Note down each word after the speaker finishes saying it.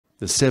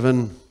the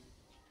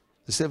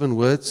seven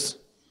words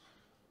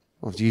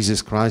of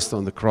Jesus Christ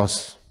on the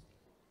cross.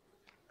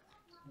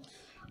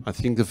 I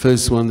think the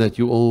first one that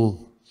you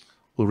all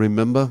will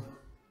remember,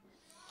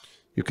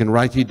 you can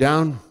write it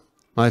down.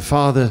 My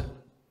Father,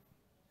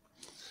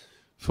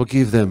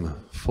 forgive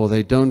them, for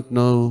they don't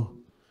know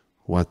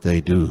what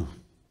they do.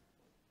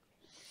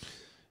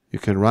 You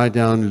can write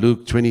down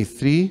Luke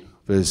 23,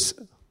 verse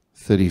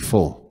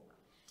 34.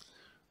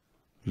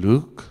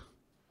 Luke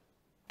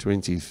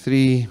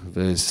 23,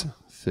 verse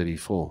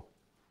 34.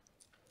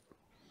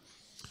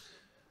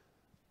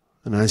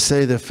 And I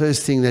say the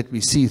first thing that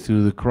we see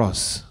through the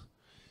cross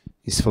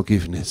is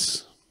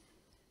forgiveness.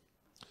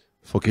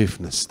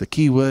 Forgiveness. The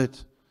key word,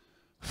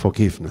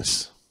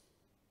 forgiveness.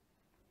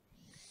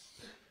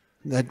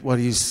 That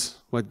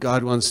what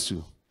God wants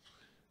to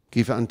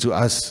give unto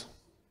us.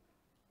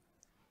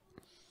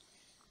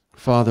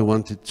 Father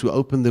wanted to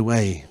open the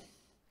way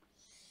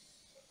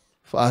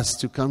for us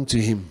to come to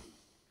Him.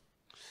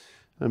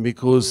 And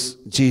because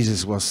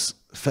Jesus was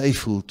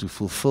faithful to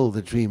fulfill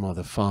the dream of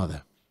the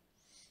Father,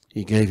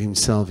 He gave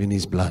Himself in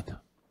His blood.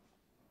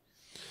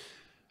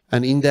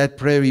 And in that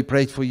prayer He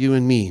prayed for you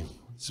and me.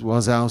 It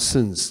was our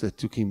sins that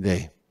took Him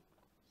there.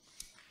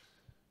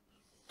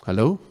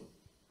 Hello?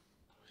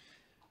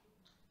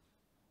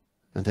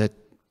 And that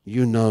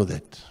you know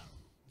that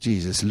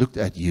Jesus looked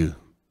at you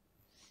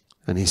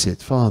and He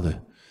said,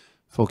 Father,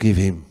 forgive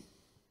him.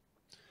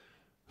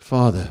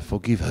 Father,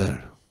 forgive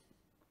her.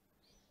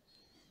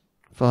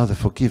 Father,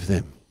 forgive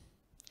them,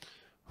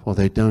 for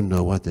they don't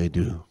know what they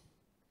do.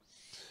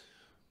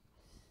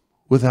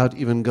 Without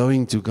even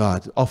going to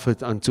God,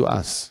 offered unto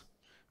us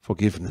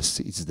forgiveness.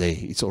 It's there.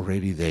 It's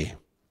already there.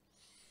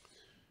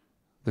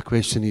 The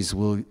question is,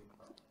 will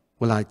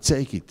I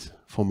take it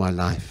for my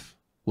life?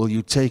 Will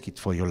you take it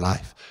for your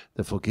life?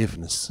 The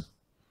forgiveness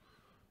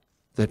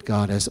that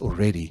God has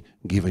already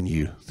given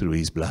you through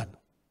His blood.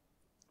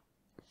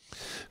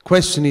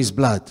 Question His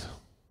blood.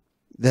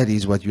 That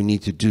is what you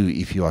need to do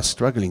if you are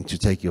struggling to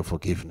take your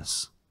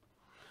forgiveness.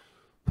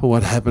 For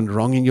what happened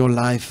wrong in your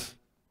life.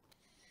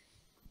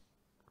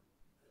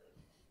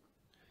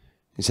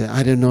 You say,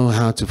 I don't know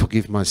how to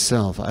forgive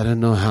myself. I don't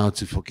know how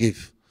to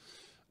forgive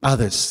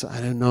others.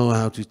 I don't know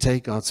how to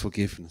take God's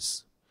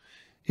forgiveness.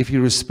 If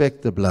you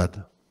respect the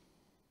blood,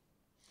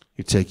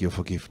 you take your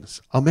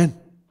forgiveness. Amen.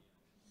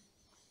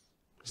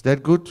 Is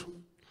that good?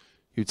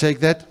 You take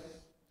that?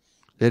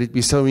 Let it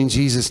be so in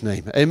Jesus'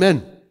 name.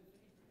 Amen.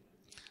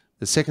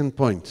 The second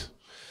point.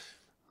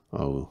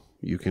 Oh,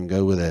 you can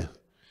go with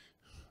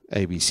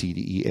A, B, C,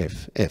 D, E,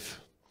 F.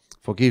 F.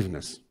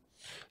 Forgiveness.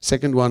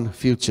 Second one,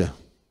 future.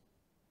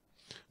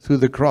 Through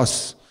the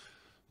cross,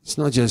 it's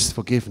not just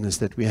forgiveness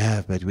that we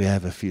have, but we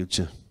have a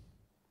future.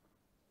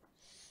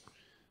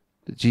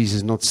 Did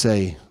Jesus not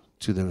say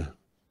to the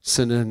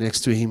sinner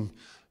next to him,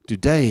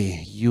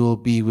 today you will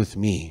be with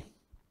me.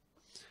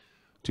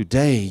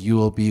 Today you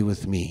will be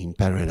with me in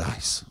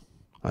paradise.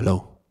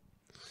 Hello.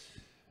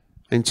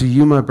 And to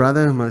you, my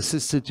brother, my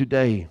sister,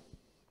 today,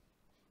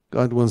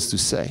 God wants to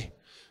say,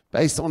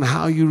 based on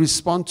how you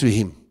respond to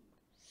Him,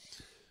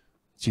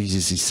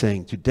 Jesus is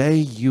saying, today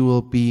you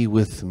will be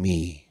with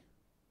me.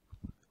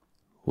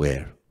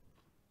 Where?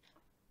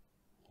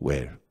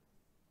 Where?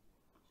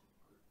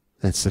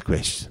 That's the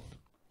question.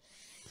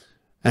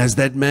 As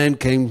that man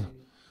came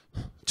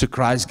to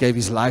Christ, gave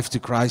his life to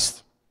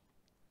Christ,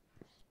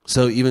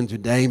 so even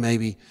today,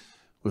 maybe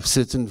with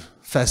certain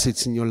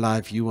facets in your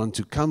life, you want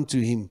to come to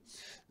Him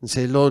and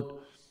say, Lord,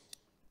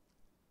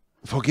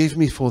 forgive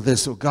me for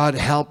this, or God,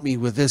 help me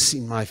with this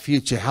in my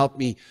future. Help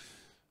me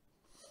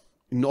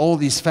in all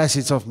these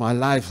facets of my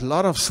life. A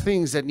lot of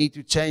things that need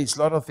to change, a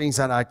lot of things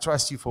that I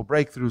trust You for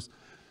breakthroughs.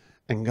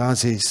 And God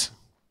says,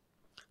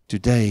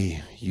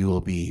 today you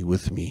will be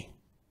with me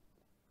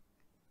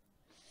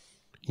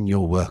in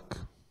your work.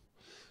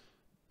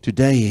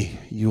 Today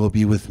you will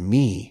be with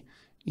me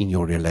in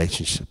your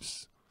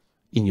relationships,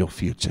 in your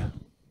future.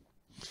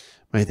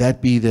 May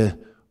that be the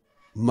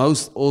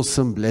most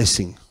awesome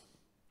blessing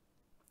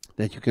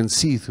that you can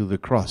see through the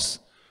cross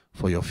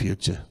for your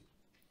future.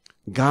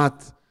 God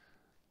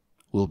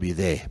will be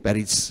there, but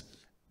it's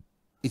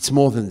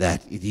more than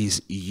that. It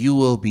is you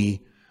will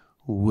be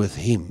with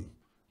Him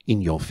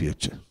in your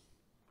future.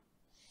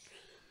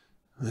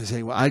 I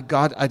say, well,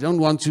 God, I don't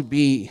want to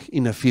be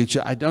in a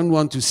future. I don't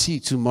want to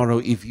see tomorrow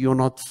if You're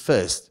not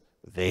first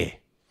there,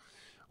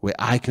 where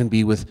I can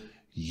be with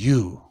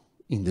You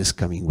in this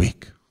coming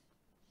week.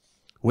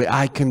 Where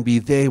I can be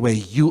there where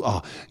You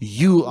are.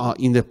 You are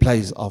in the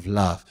place of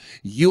love.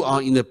 You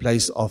are in the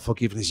place of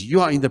forgiveness.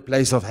 You are in the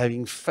place of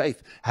having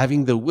faith,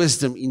 having the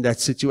wisdom in that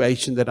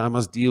situation that I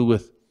must deal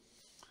with.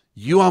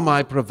 You are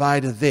my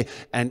provider there.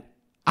 And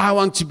I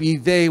want to be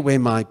there where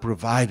my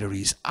provider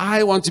is.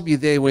 I want to be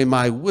there where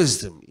my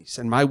wisdom is.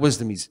 And my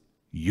wisdom is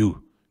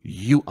You.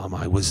 You are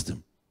my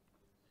wisdom.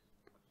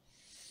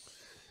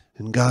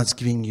 And God's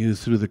giving you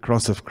through the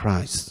cross of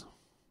Christ,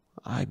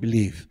 I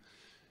believe,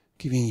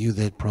 giving you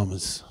that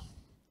promise.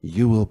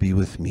 You will be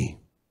with me.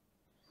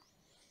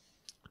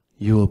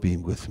 You will be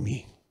with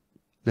me.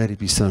 Let it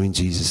be so in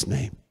Jesus'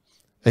 name.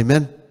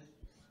 Amen?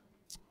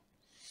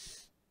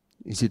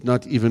 Is it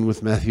not even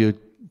with Matthew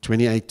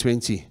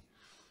 28:20?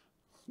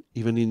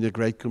 Even in the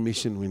Great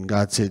Commission, when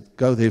God said,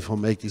 go therefore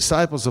make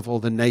disciples of all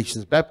the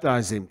nations,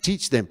 baptize them,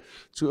 teach them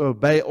to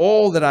obey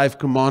all that I've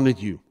commanded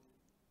you.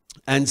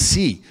 And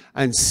see,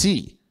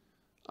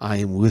 I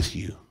am with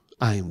you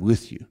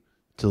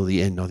till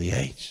the end of the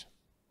age.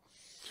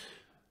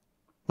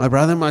 My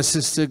brother, my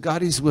sister,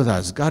 God is with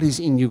us. God is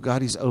in you.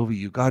 God is over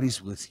you. God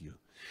is with you.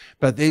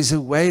 But there's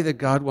a way that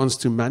God wants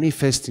to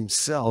manifest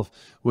himself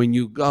when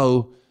you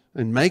go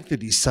and make the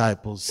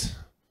disciples,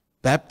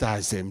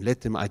 baptize them,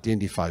 let them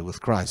identify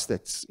with Christ.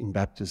 That's in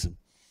baptism.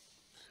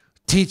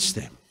 Teach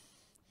them.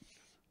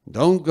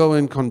 Don't go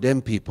and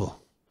condemn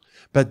people,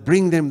 but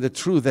bring them the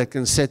truth that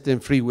can set them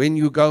free. When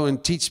you go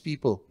and teach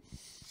people,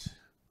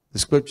 the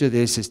scripture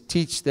there says,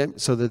 teach them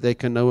so that they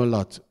can know a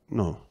lot.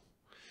 No.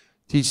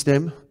 Teach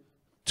them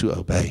to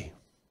obey.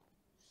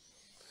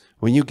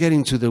 When you get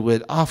into the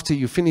word, after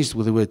you finish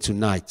with the word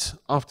tonight,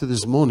 after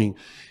this morning,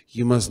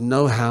 you must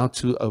know how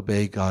to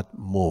obey God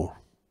more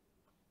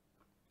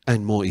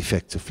and more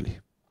effectively.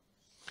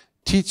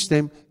 Teach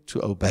them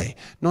to obey.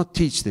 Not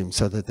teach them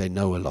so that they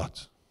know a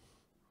lot,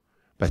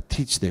 but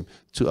teach them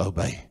to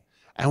obey.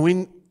 And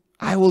when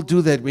I will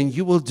do that, when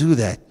you will do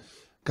that,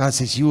 God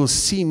says, you will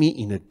see me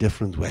in a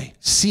different way.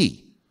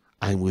 See,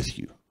 I'm with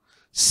you.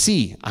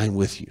 See, I'm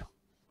with you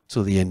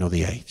till the end of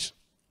the age.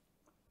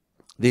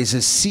 There's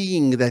a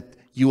seeing that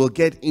you will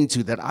get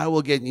into, that I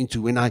will get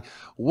into, when I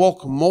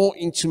walk more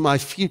into my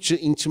future,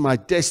 into my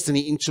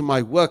destiny, into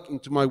my work,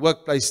 into my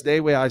workplace,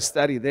 there where I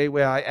study, there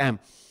where I am.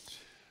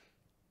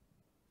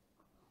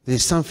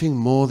 There's something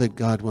more that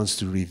God wants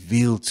to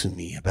reveal to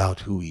me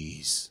about who He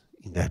is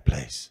in that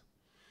place,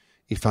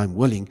 if I'm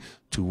willing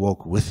to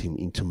walk with Him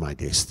into my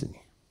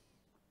destiny.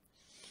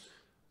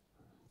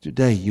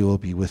 Today you will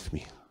be with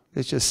me.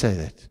 Let's just say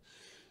that.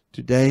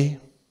 Today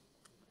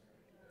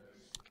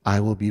I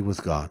will be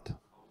with God,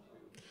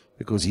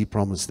 because He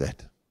promised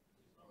that.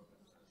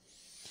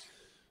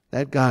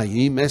 That guy,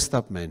 he messed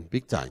up, man,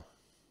 big time.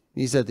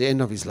 He's at the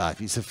end of his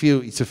life. It's a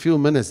few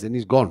minutes, then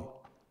he's gone.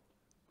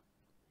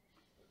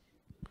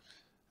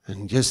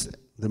 And just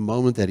the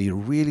moment that he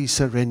really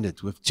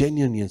surrendered with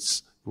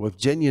genuineness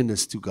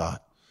to God,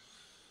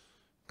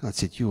 God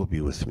said, you will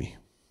be with me.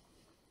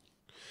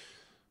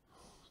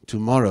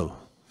 Tomorrow,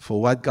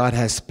 for what God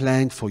has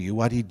planned for you,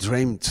 what He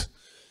dreamed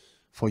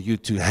for you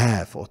to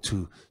have or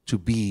to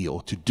be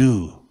or to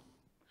do.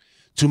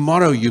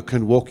 Tomorrow you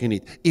can walk in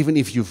it, even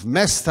if you've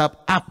messed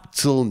up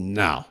till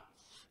now,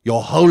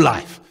 your whole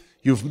life.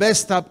 You've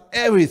messed up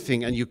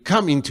everything, and you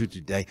come into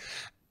today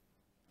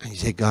and you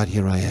say, God,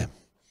 here I am.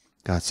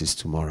 God says,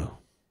 tomorrow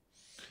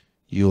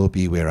you will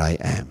be where I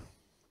am.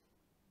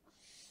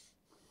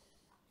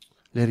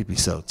 Let it be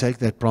so. Take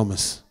that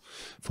promise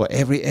for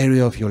every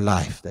area of your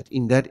life, that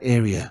in that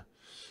area,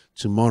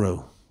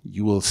 tomorrow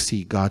you will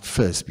see God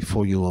first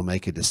before you will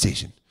make a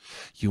decision.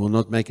 You will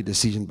not make a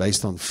decision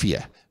based on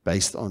fear,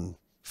 based on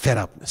fed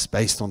upness,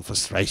 based on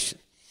frustration.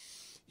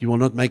 You will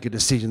not make a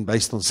decision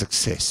based on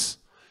success.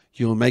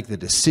 You will make the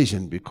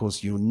decision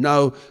because you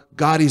know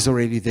God is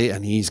already there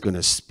and He's going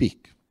to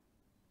speak.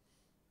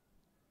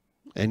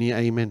 Any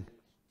amen?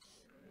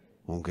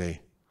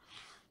 Okay.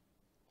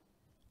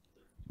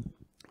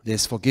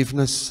 There's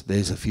forgiveness,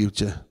 there's a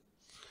future.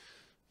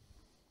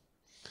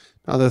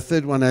 Now the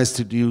third one has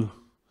to do,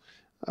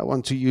 I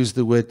want to use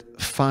the word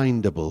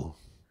findable.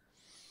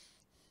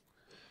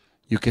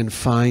 You can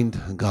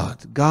find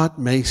God. God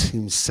makes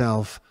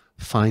Himself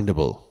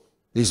findable.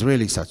 There's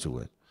really such a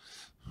word.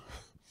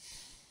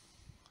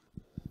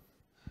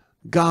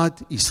 God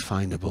is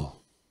findable.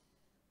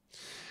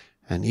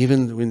 And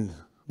even when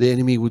the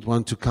enemy would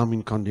want to come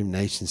in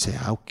condemnation, say,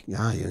 how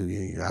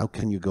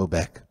can you go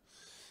back?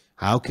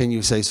 How can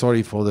you say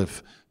sorry for the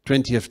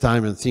 20th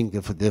time and think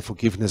that their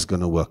forgiveness is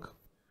going to work?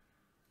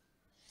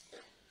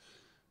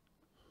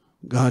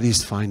 God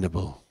is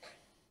findable.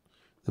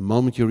 The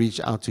moment you reach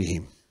out to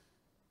Him.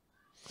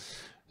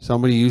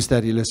 Somebody used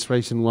that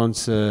illustration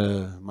once.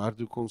 Maar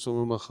du kon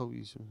sommer maar gou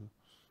iets.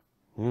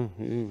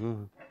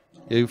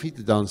 Jy hoef nie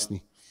te dans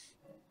nie.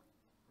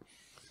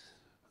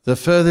 The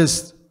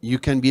furthest you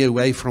can be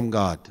away from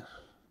God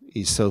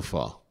is so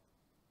far.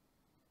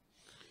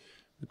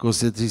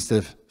 Because it is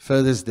the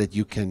furthest that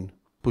you can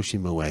push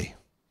Him away.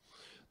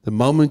 The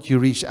moment you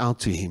reach out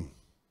to Him,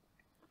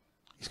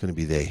 He's going to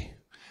be there.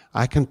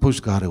 I can push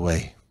God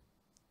away,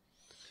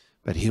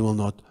 but He will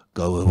not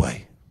go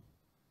away.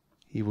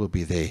 He will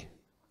be there,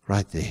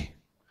 right there.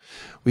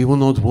 We will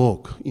not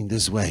walk in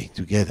this way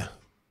together.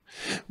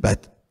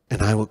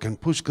 And I can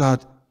push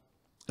God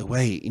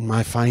away in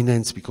my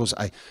finance because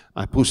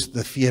I push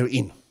the fear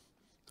in.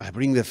 I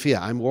bring the fear.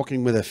 I'm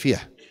walking with a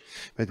fear.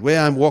 But where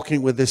I'm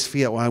walking with this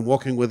fear, or I'm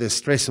walking with this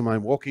stress, or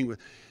I'm walking with...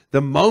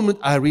 The moment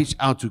I reach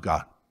out to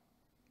God,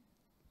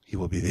 He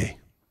will be there.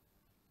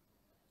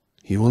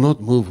 He will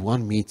not move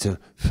 1 meter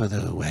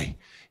further away.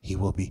 He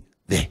will be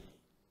there.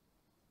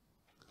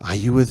 Are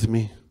you with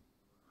me?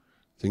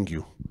 Thank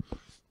you.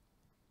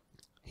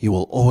 He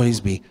will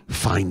always be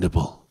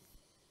findable.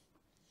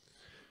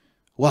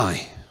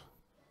 Why?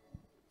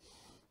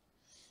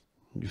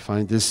 You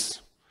find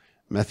this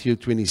Matthew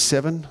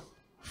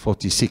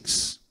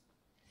 27:46.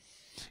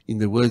 In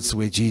the words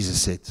where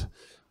Jesus said,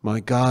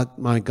 my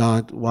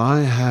God,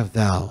 why have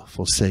thou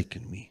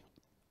forsaken me?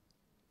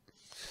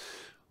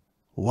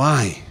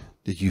 Why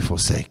did you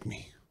forsake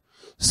me?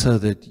 So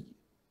that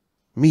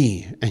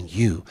me and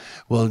you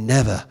will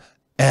never,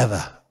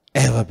 ever,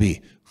 ever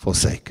be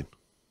forsaken.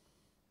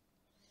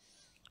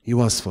 He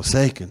was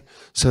forsaken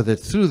so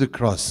that through the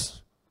cross,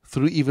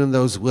 through even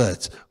those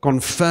words,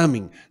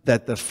 confirming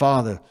that the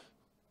Father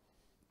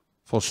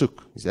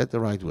forsook, is that the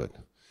right word?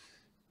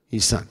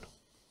 His Son.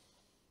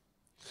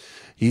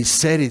 He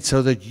said it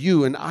so that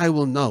you and I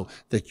will know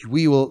that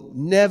we will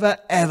never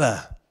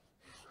ever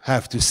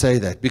have to say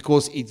that,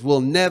 because it will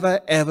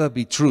never ever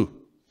be true.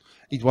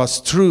 It was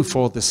true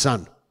for the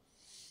Son,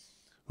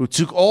 who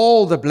took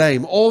all the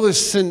blame, all the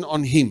sin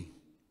on him.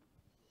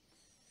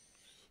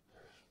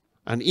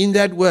 And in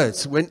that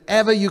words,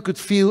 whenever you could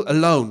feel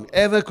alone,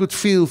 ever could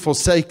feel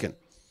forsaken,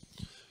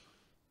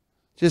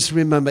 just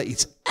remember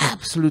it's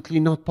absolutely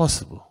not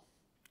possible.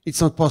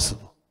 It's not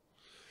possible.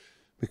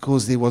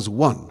 Because there was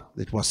one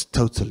that was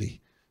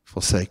totally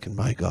forsaken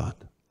by God.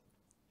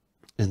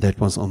 And that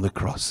was on the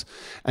cross.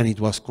 And it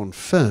was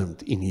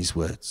confirmed in his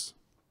words.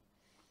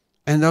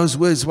 And those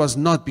words was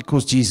not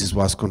because Jesus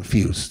was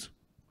confused,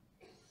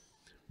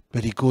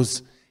 but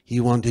because he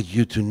wanted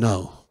you to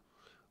know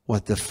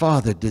what the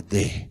Father did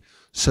there,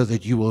 so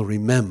that you will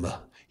remember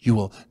you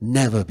will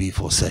never be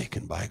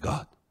forsaken by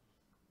God.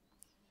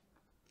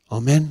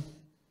 Amen?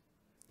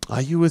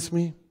 Are you with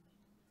me?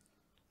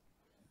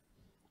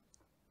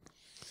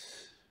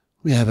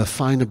 We have a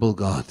findable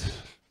God,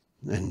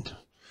 and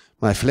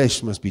my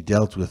flesh must be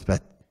dealt with,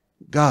 but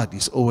God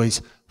is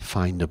always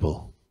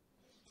findable.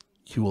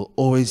 You will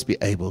always be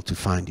able to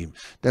find him.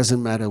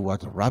 Doesn't matter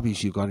what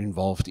rubbish you got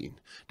involved in.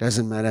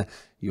 Doesn't matter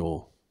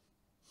your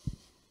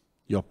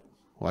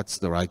what's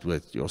the right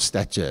word? Your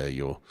stature,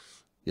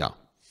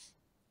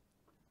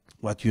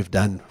 what you've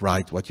done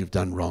right, what you've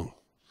done wrong.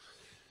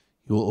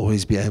 You will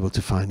always be able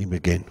to find him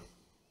again.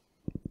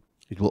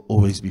 It will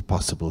always be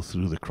possible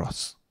through the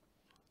cross.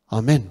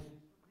 Amen.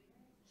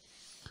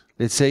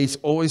 Let's say it's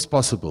always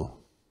possible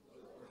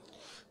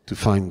to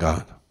find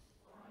God.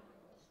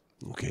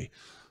 Okay.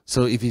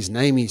 So if his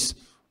name is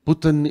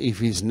Putin, if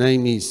his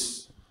name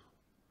is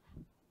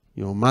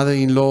your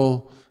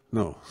mother-in-law,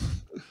 no.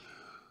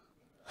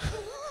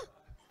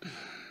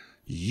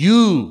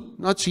 You,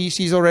 not she,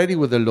 she's already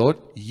with the Lord.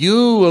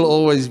 You will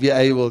always be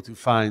able to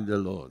find the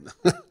Lord.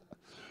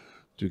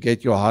 To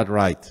get your heart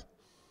right.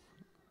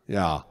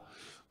 Yeah.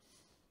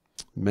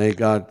 May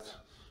God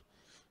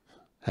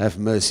have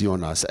mercy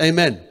on us.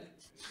 Amen.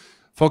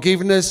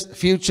 Forgiveness,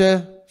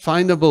 future,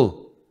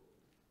 findable.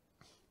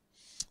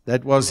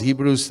 That was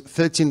Hebrews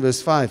 13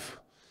 verse 5.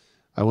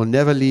 I will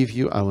never leave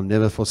you. I will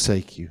never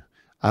forsake you.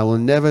 I will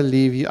never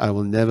leave you. I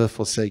will never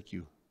forsake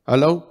you.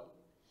 Hello?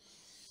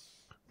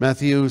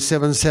 Matthew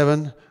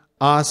 7:7.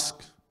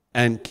 Ask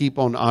and keep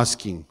on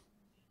asking.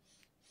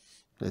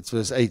 That's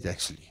verse 8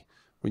 actually.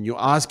 When you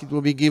ask, it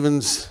will be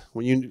given.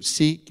 When you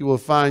seek, you will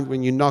find.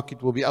 When you knock,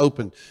 it will be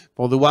opened.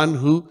 For the one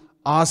who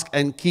asks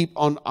and keep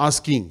on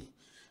asking.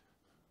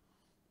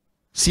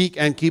 Seek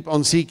and keep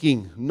on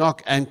seeking.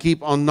 Knock and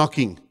keep on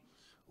knocking.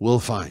 Will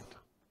find.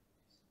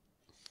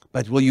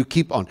 But will you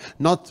keep on?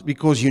 Not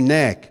because you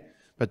nag,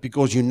 but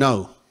because you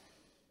know.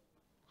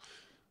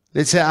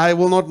 Let's say, I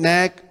will not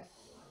nag,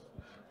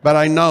 but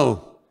I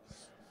know.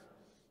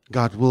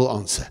 God will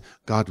answer.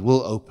 God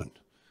will open.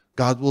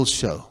 God will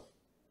show.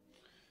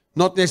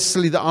 Not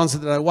necessarily the answer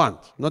that I want.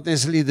 Not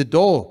necessarily the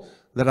door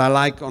that I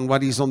like on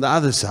what is on the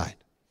other side.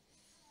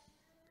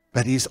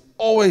 But he's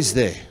always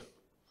there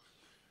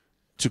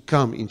to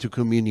come into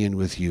communion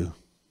with you.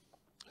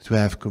 To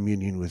have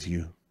communion with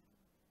you.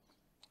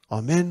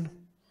 Amen.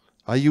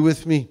 Are you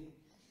with me?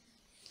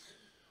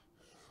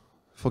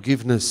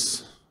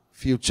 Forgiveness,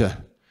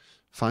 future,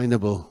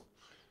 findable.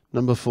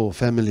 Number 4,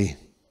 family.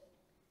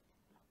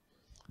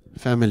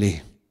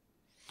 Family.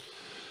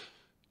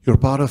 You're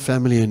part of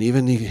family, and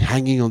even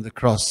hanging on the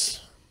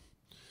cross,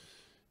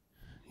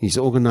 he's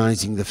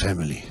organizing the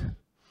family.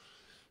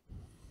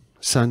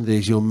 Son,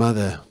 there's your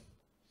mother.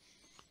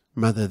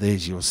 Mother,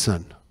 there's your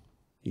son.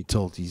 He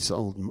told his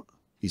own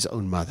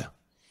mother.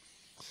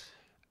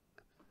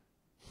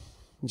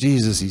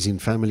 Jesus is in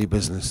family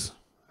business.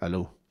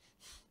 Hello.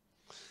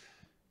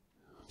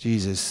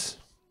 Jesus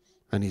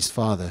and his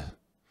Father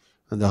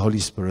and the Holy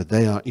Spirit,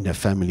 they are in a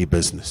family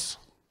business.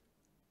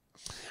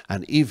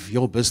 And if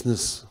your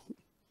business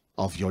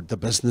the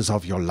business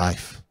of your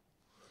life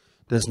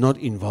does not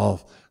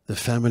involve the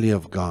family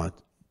of God,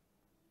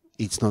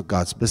 it's not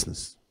God's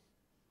business.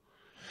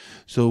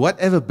 So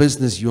whatever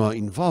business you are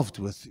involved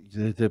with,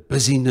 the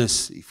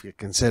busyness, if you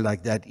can say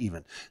like that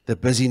even, the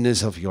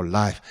busyness of your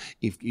life,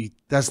 if it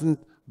doesn't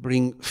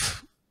bring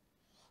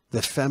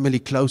the family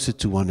closer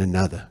to one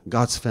another,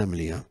 God's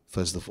family,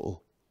 first of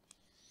all,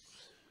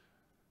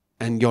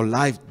 and your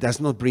life does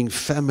not bring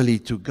family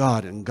to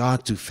God and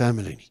God to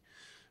family,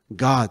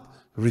 God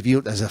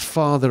revealed as a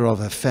father of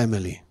a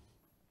family.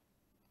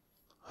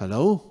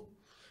 Hello?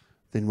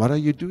 Then what are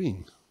you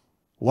doing?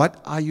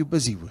 What are you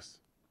busy with?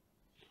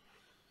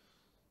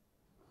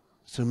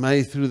 So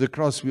may through the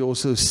cross we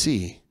also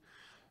see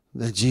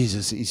that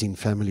Jesus is in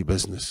family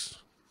business.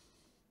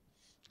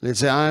 Let's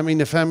say, I'm in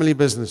the family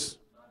business.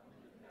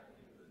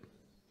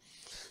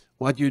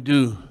 What you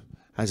do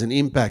has an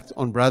impact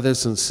on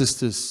brothers and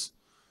sisters,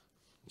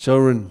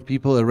 children,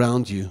 people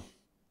around you.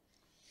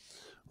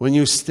 When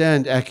you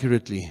stand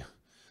accurately,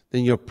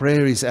 then your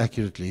prayer is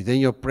accurately. Then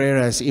your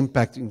prayer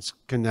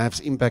can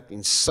have impact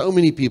in so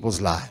many people's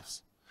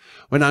lives.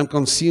 When I'm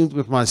consumed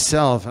with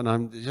myself and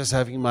I'm just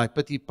having my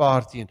pity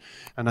party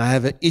and I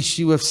have an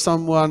issue with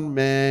someone,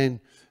 man,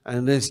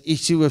 and this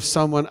issue with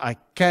someone, I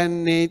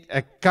kan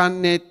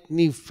net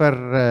nie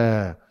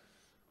vir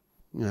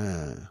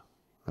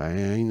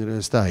Heyningen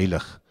is te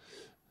heilig.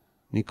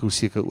 Nico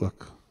seker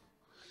ook.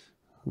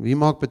 Wie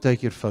maak baie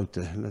keer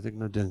foute? Laat ek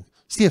nou dink.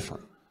 Stefan.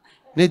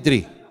 Net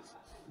 3.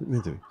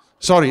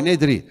 Sorry, net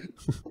 3.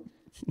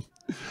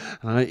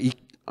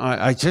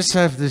 I just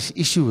have this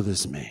issue with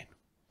this man.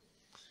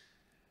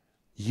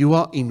 You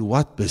are in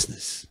what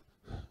business?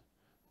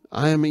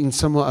 I am in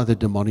some other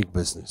demonic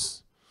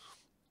business.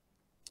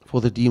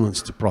 For the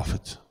demons to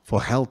profit.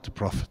 For hell to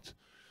profit.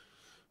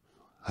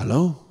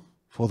 Hello?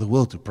 For the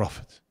world to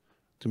profit.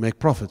 To make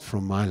profit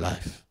from my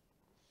life.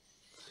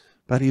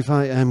 But if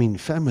I am in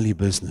family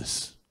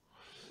business,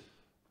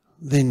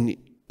 then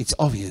it's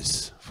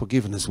obvious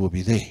forgiveness will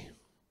be there.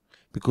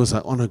 Because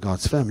I honor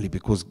God's family,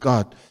 because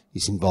God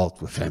is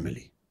involved with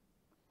family.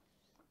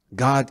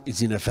 God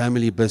is in a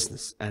family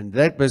business. And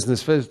that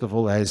business, first of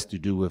all, has to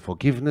do with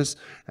forgiveness,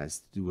 has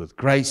to do with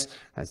grace,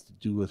 has to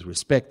do with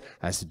respect,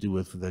 has to do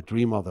with the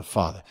dream of the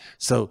Father.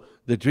 So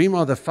the dream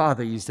of the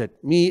Father is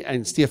that me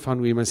and Stefan,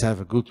 we must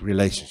have a good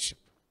relationship.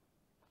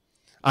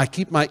 I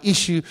keep my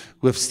issue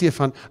with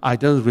Stefan. I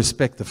don't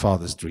respect the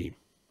Father's dream.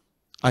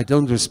 I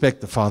don't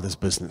respect the Father's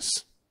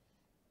business.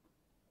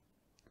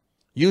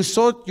 You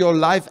sort your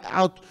life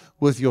out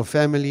with your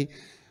family,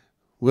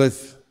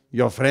 with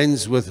your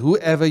friends, with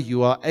whoever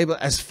you are able,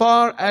 as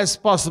far as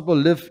possible,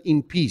 live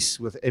in peace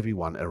with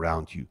everyone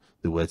around you,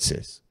 the word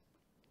says.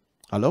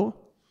 Hello?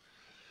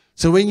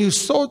 So when you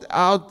sort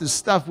out the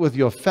stuff with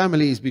your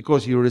family, it's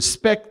because you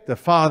respect the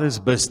Father's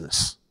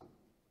business.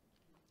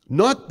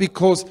 Not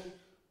because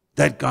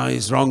that guy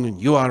is wrong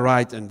and you are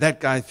right, and that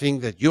guy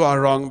thinks that you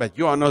are wrong, but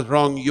you are not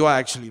wrong, you are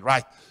actually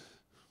right.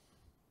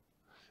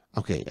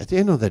 Okay, at the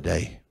end of the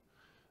day,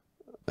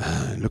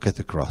 look at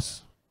the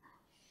cross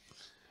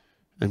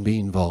and be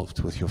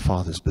involved with your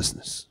Father's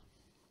business.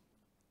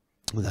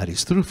 And that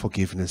is through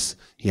forgiveness,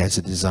 He has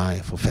a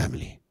desire for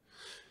family.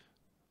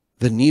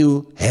 The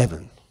new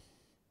heaven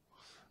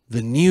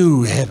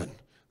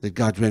that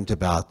God dreamt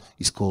about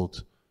is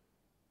called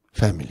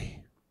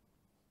family.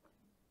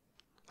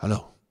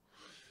 Hello.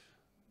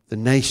 The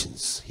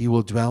nations, He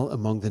will dwell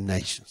among the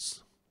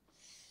nations.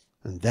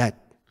 And that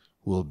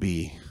will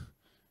be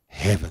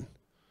heaven.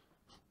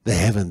 The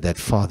heaven that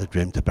Father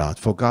dreamt about.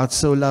 For God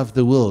so loved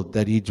the world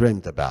that He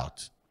dreamt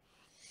about.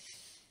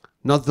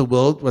 Not the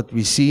world, what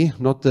we see,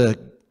 not the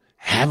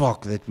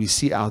havoc that we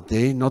see out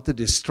there, not the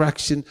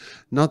distraction,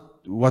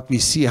 not what we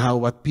see,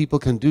 what people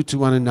can do to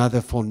one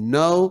another for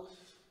no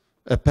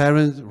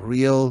apparent,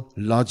 real,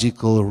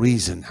 logical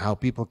reason. How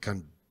people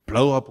can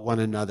blow up one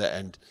another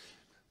and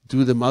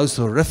do the most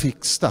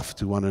horrific stuff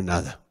to one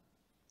another.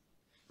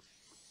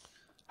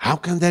 How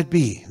can that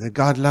be? That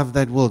God loved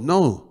that world?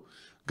 No.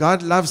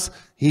 God loves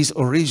His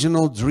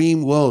original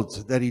dream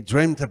world that He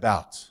dreamt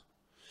about.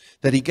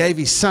 That He gave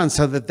His Son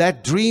so that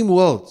that dream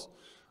world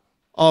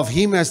of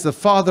Him as the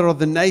Father of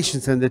the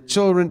nations and the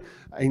children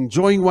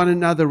enjoying one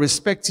another,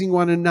 respecting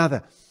one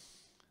another.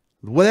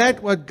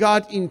 That what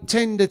God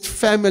intended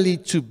family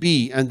to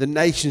be and the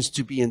nations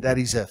to be, and that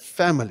is a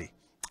family.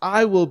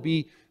 I will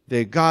be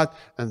their God,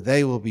 and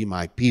they will be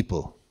my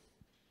people.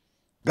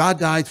 God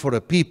died for a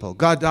people.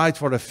 God died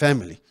for a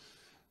family.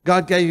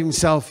 God gave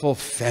Himself for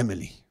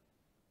family.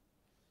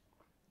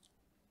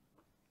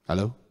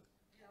 Hello?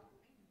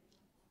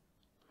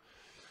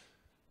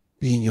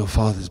 Be in your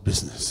Father's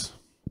business.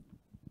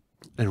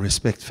 And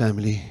respect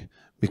family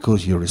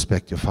because you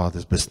respect your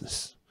Father's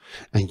business.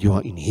 And you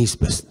are in His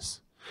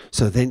business.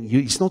 So then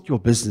it's not your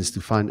business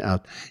to find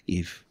out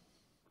if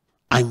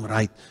I'm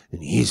right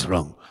and he's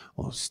wrong.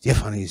 Or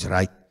Stefan is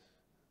right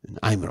and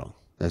I'm wrong.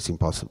 That's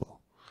impossible.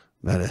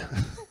 But,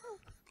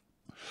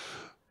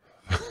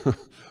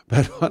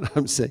 but what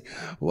I'm saying,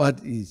 what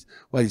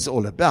it's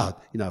all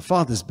about in our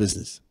Father's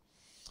business,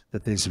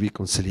 that there's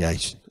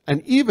reconciliation.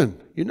 And even,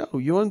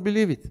 you won't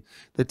believe it,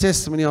 the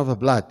testimony of the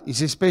blood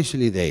is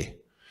especially there.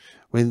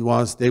 When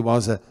there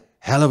was a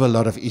hell of a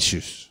lot of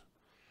issues.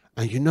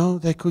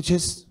 And they could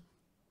just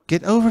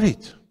get over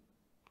it.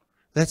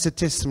 That's the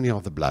testimony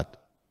of the blood.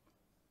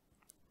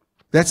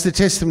 That's the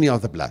testimony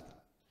of the blood.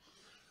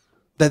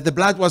 That the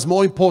blood was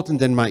more important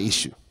than my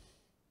issue.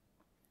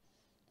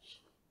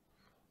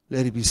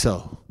 Let it be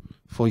so.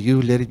 For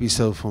you, let it be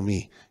so for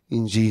me.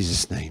 In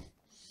Jesus' name.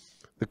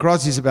 The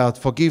cross is about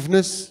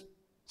forgiveness,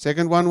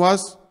 Second one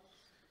was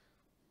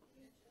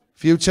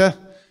future.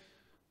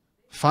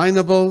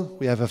 Findable.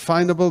 We have a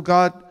findable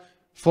God.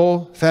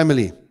 4,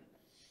 family.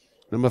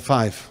 Number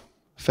 5,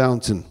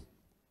 fountain.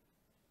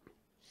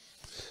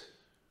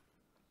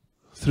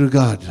 Through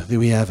God,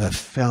 we have a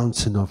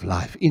fountain of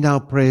life. In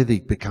our prayer,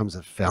 it becomes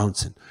a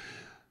fountain.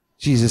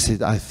 Jesus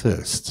said, I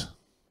thirst.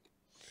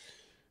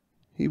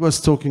 He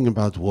was talking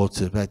about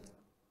water, but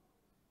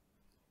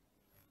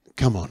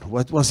come on,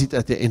 what was it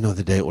at the end of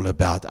the day all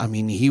about? I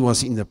mean, he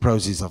was in the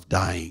process of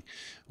dying.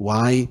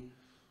 Why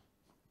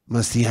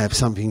must he have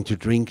something to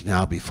drink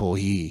now before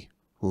he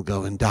will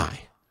go and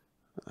die?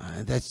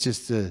 That's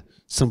just a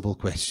simple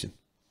question.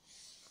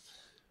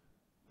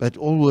 But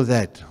all of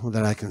that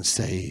I can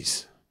say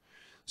is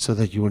so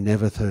that you will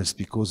never thirst,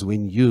 because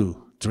when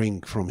you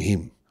drink from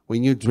him,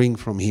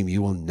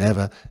 you will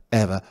never,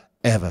 ever,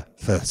 ever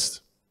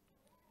thirst.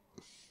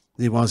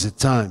 There was a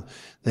time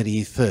that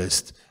he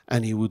thirsted,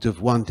 and he would have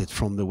wanted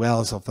from the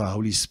wells of the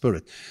Holy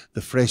Spirit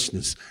the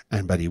freshness,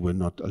 but he were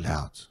not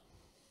allowed.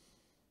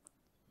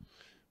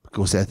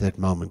 Because at that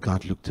moment,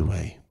 God looked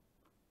away.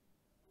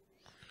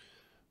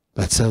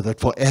 But so that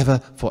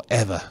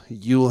forever,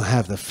 you will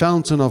have the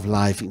fountain of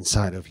life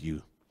inside of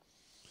you.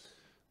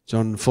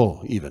 John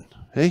 4 even.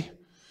 Hey?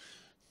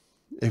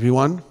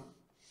 Everyone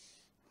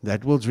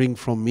that will drink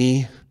from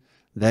me,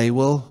 they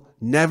will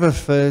never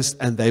thirst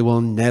and they will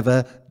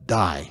never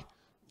die.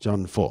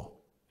 John 4.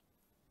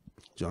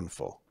 John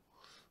 4.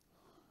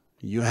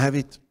 You have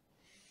it.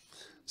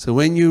 So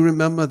when you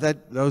remember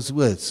those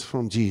words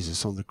from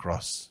Jesus on the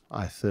cross,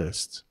 I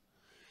thirst.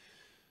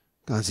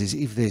 God says,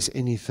 if there's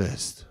any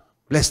thirst,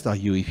 blessed are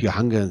you if you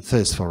hunger and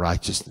thirst for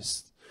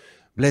righteousness.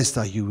 Blessed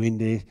are you when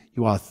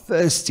you are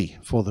thirsty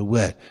for the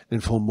word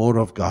and for more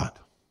of God.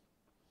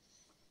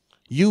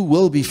 You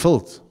will be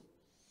filled.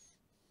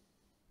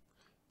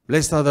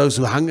 Blessed are those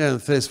who hunger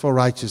and thirst for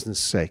righteousness'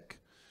 sake.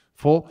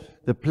 For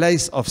the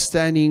place of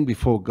standing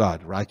before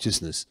God,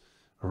 righteousness,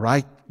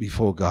 right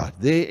before God.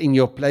 There in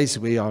your place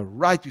where you are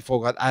right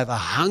before God, I have a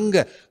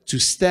hunger to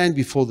stand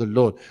before the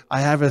Lord.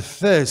 I have a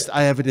thirst,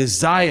 I have a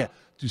desire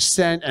to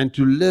stand and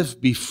to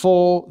live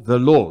before the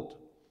Lord.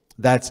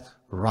 That's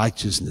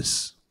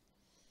righteousness.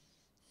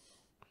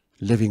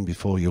 Living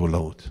before your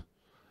Lord.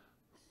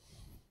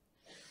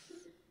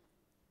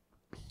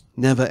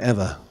 Never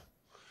ever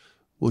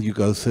will you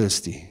go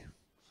thirsty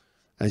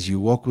as you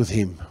walk with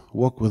him,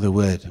 walk with the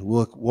word,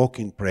 walk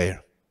in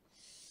prayer.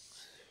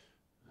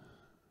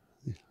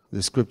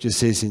 The scripture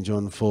says in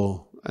John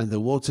 4, and the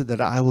water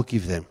that I will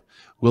give them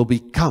will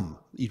become,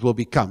 it will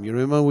become. You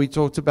remember we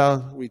talked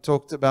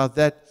about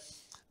that?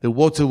 The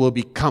water will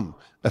become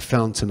a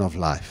fountain of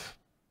life.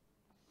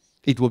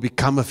 It will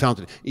become a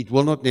fountain. It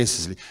will not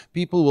necessarily.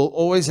 People will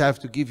always have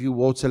to give you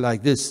water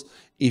like this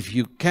if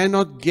you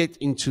cannot get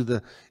into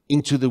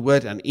the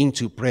word and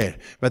into prayer.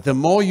 But the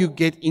more you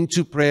get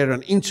into prayer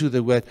and into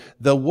the word,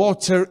 the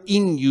water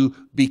in you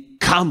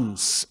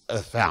becomes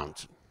a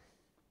fountain.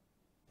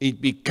 It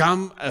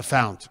becomes a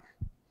fountain.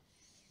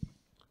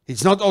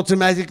 It's not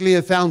automatically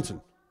a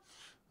fountain.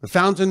 The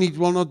fountain, it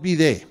will not be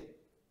there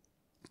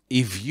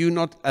if you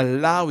not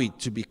allow it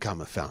to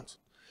become a fountain.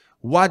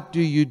 What do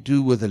you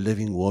do with the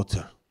living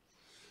water?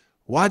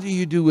 What do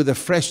you do with the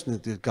freshness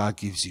that God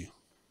gives you?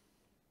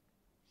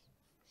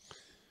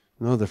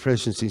 No, the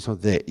freshness is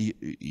not there.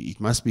 It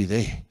must be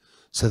there.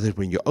 So that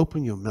when you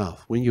open your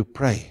mouth, when you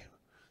pray,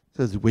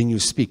 so that when you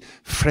speak,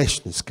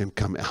 freshness can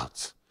come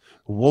out.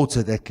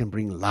 Water that can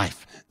bring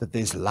life. That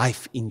there's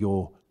life in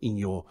your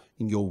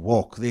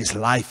walk. There's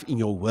life in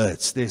your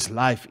words. There's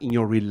life in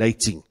your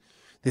relating.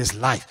 There's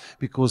life.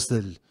 Because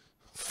the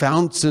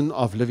fountain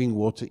of living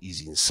water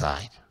is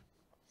inside.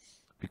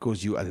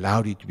 Because you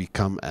allowed it to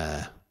become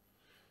a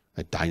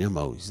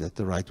dynamo. Is that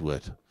the right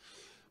word?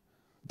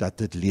 Dat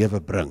dit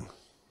lewe bring.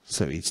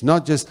 So it's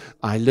not just,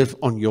 I live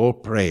on your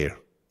prayer.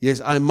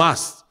 Yes, I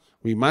must.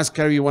 We must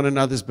carry one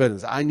another's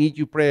burdens. I need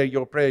your prayer,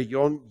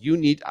 you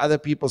need other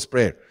people's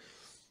prayer.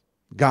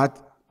 God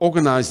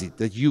organized it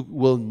that you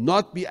will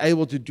not be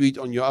able to do it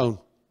on your own.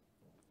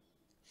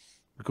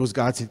 Because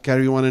God said,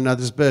 carry one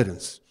another's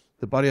burdens.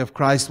 The body of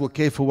Christ will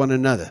care for one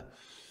another.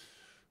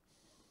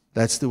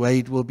 That's the way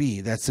it will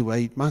be. That's the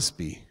way it must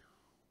be.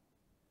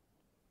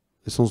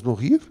 Is ons nog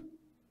hier?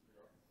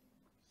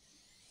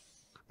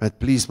 But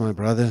please, my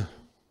brother,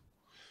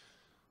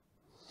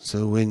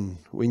 so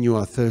when you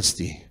are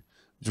thirsty,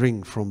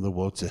 drink from the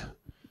water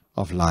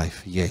of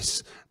life,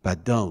 yes.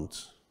 But don't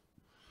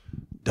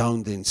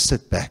then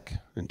sit back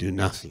and do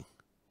nothing.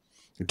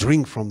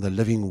 Drink from the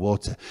living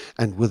water.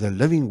 And with the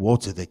living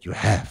water that you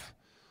have,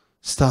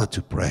 start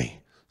to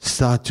pray.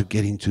 Start to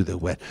get into the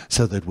word.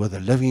 So that with the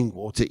living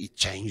water, it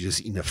changes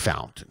in a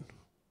fountain.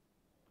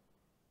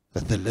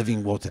 That the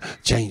living water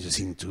changes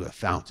into a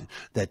fountain.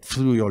 That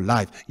through your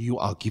life, you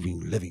are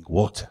giving living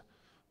water.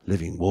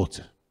 Living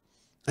water.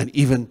 And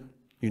even,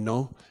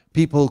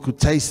 people could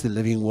taste the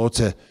living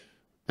water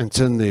and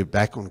turn their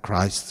back on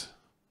Christ.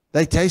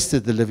 They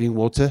tasted the living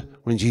water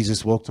when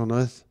Jesus walked on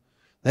earth.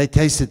 They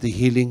tasted the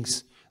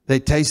healings. They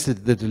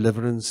tasted the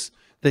deliverance.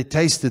 They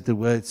tasted the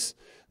words.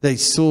 They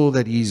saw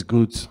that He's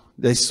good.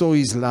 They saw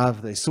His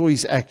love. They saw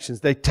His actions.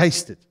 They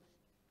tasted.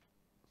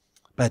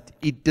 But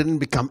it didn't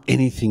become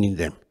anything in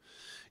them.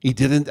 It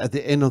didn't, at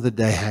the end of the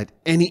day, had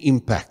any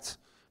impact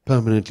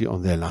permanently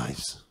on their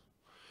lives.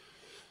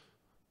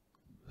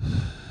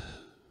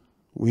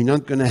 We're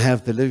not going to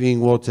have the living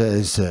water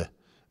as a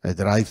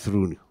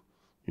drive-through,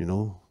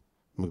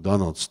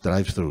 McDonald's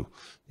drive-through.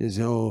 You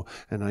say, oh,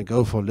 and I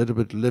go for a little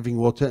bit of living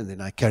water and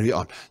then I carry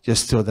on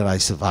just so that I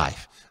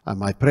survive. And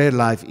my prayer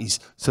life is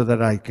so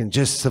that I can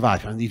just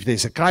survive. And if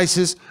there's a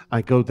crisis,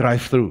 I go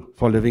drive-through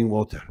for living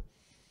water.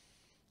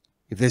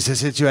 If there's a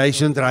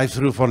situation,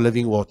 drive-through for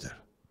living water.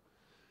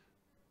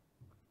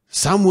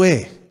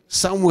 Somewhere,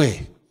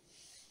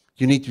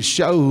 you need to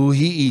show who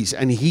He is.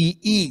 And He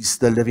is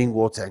the living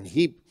water. And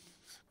He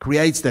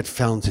creates that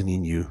fountain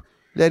in you.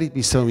 Let it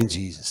be so in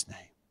Jesus' name.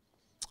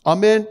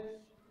 Amen.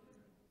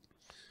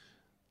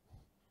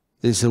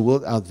 There's a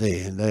world out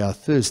there and they are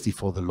thirsty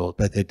for the Lord,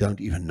 but they don't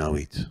even know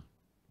it.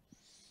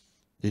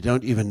 They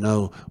don't even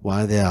know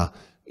why they are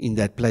in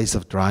that place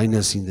of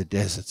dryness in the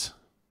desert.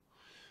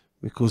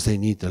 Because they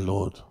need the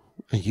Lord.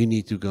 And you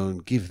need to go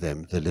and give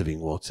them the living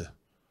water.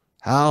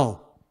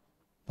 How?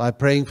 By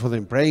praying for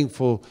them, praying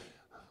for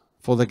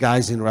the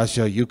guys in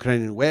Russia,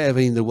 Ukraine, and wherever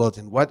in the world,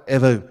 and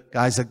whatever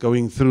guys are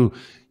going through.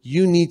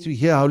 You need to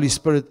hear Holy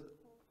Spirit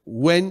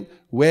when,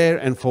 where,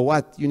 and for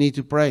what you need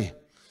to pray.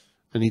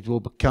 And it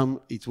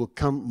will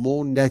come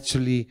more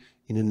naturally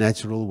in a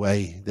natural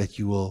way that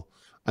you will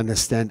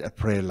understand a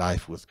prayer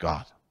life with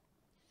God.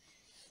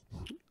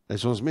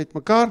 Is ons met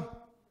mekaar?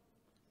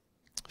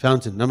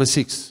 Fountain, number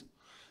 6.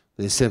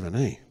 There's 7,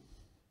 eh?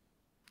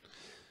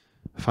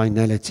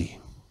 Finality.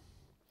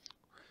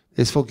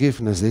 There's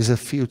forgiveness. There's a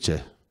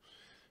future.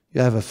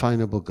 You have a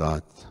findable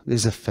God.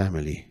 There's a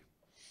family.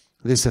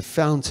 There's a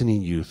fountain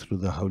in you through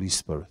the Holy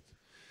Spirit.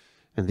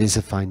 And there's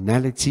a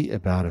finality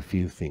about a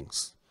few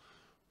things.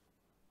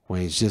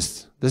 Where it's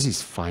just, this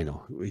is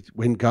final.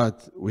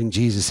 When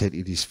Jesus said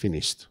it is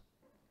finished.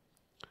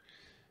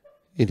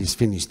 It is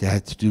finished. It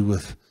had to do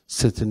with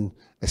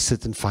a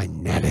certain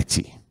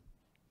finality.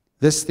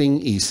 This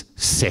thing is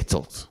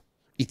settled.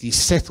 It is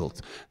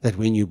settled that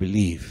when you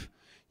believe,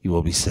 you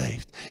will be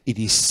saved. It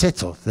is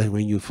settled that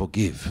when you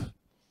forgive,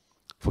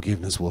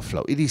 forgiveness will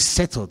flow. It is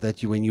settled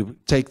that when you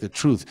take the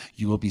truth,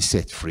 you will be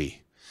set free.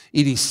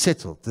 It is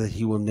settled that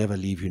He will never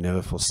leave you,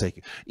 never forsake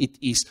you. It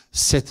is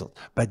settled.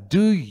 But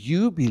do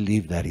you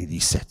believe that it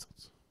is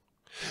settled?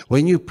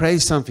 When you pray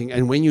something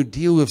and when you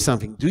deal with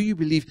something, do you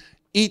believe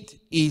it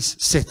is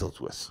settled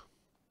with?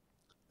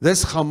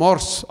 This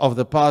chamors of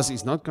the past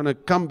is not going to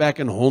come back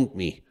and haunt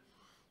me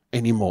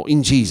anymore.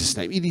 In Jesus'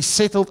 name. It is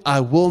settled. I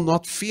will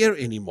not fear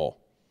anymore.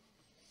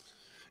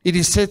 It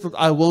is settled.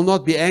 I will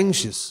not be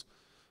anxious.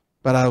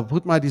 But I will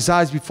put my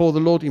desires before the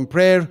Lord in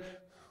prayer,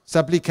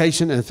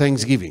 supplication, and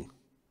thanksgiving.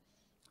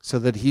 So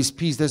that His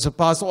peace that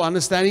surpasses all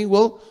understanding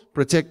will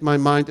protect my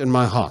mind and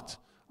my heart.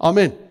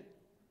 Amen.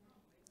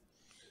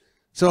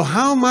 So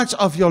how much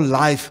of your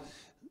life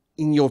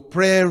in your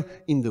prayer,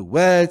 in the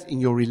word, in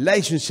your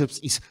relationships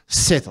is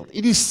settled?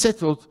 It is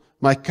settled,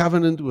 my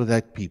covenant with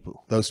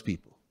those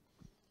people.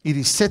 It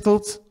is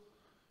settled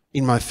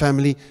in my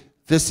family.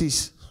 This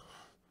is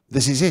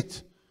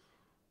it.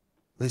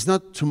 There's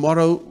not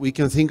tomorrow we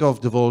can think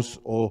of divorce,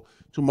 or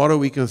tomorrow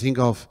we can think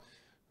of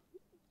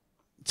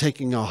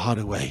taking our heart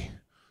away.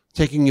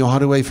 Taking your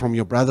heart away from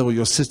your brother or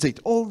your sister. It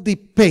all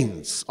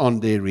depends on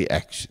their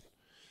reaction.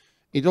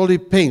 It all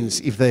depends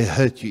if they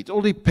hurt you. It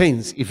all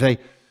depends if they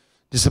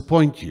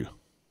disappoint you.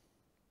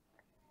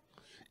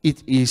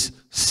 It is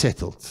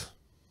settled.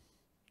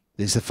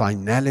 There's a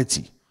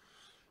finality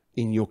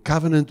in your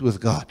covenant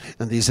with God.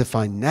 And there's a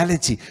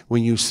finality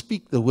when you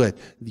speak the word.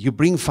 You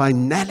bring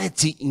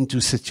finality into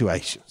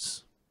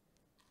situations.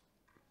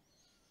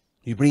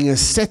 You bring a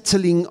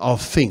settling of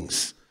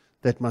things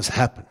that must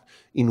happen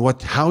in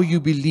how you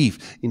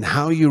believe, in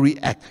how you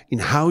react, in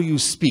how you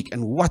speak,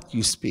 and what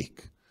you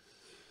speak.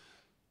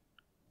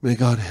 May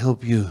God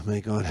help you.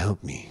 May God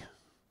help me.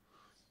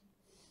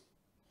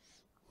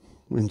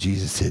 When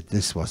Jesus said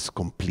this was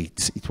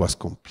complete, it was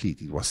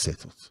complete, it was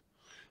settled.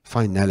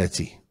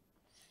 Finality.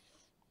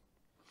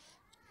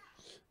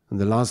 And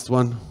the last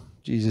one,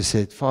 Jesus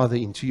said, Father,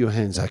 into your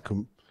hands I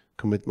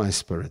commit my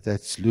spirit.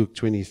 That's Luke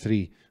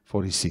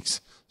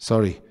 23:46.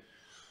 Sorry.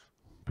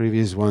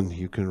 Previous one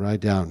you can write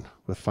down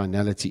with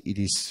finality. It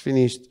is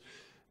finished.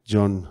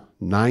 John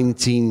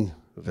 19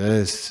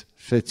 verse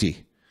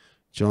 30.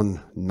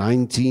 John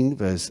 19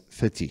 verse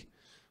 30.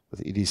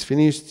 It is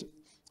finished.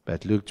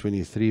 But Luke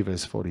 23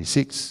 verse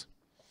 46.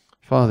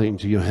 Father,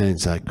 into your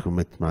hands I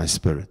commit my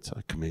spirit.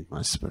 I commit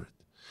my spirit.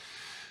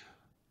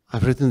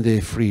 I've written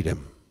there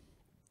freedom.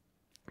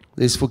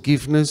 There's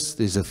forgiveness.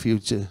 There's a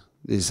future.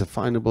 There's a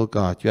findable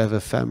God. You have a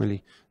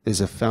family.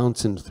 There's a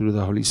fountain through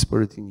the Holy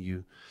Spirit in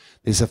you.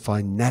 There's a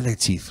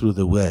finality through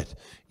the word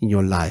in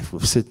your life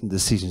with certain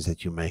decisions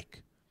that you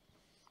make.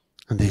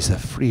 And there's a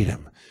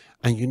freedom.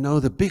 And you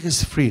know the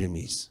biggest freedom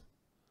is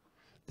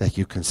that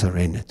you can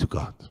surrender to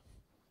God.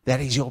 That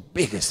is your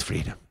biggest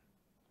freedom.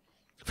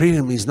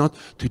 Freedom is not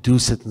to do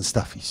certain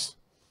stuffies.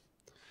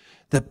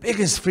 The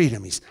biggest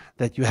freedom is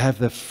that you have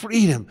the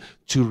freedom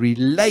to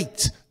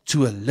relate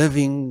to a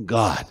living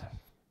God.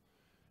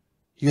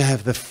 You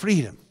have the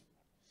freedom,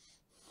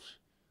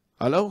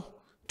 hello,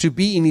 to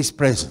be in His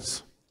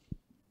presence.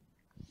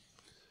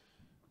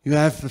 You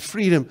have the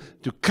freedom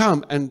to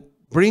come and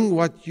bring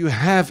what you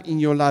have in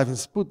your life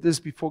and put this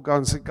before God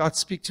and say, God,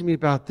 speak to me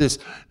about this.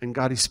 And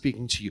God is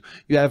speaking to you.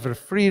 You have a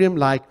freedom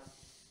like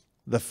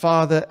the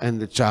father and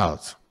the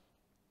child.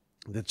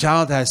 The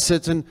child has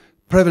certain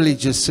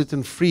privileges,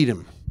 certain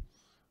freedom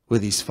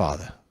with his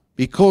father.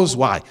 Because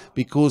why?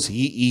 Because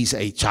he is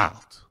a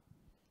child.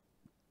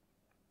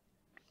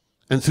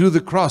 And through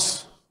the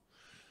cross,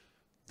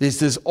 there's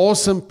this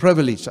awesome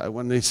privilege.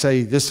 When they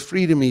say this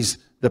freedom is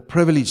the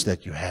privilege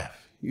that you have.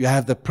 You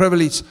have the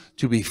privilege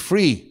to be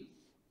free.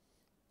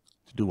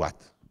 To do what?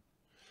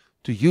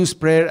 To use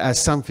prayer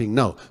as something?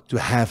 No, to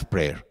have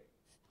prayer.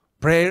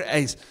 Prayer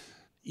is,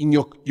 in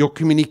your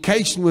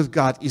communication with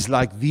God is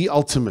like the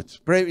ultimate.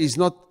 Prayer is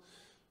not,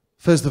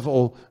 first of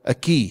all, a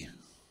key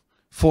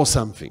for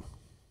something.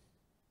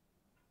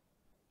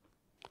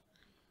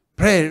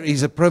 Prayer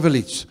is a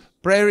privilege.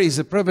 Prayer is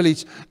a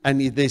privilege,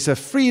 and there's a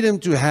freedom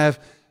to have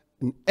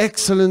an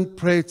excellent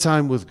prayer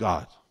time with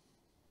God.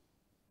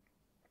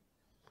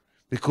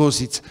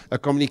 Because it's a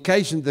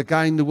communication the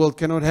guy in the world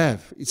cannot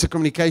have. It's a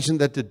communication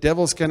that the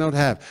devils cannot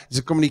have. It's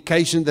a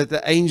communication that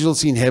the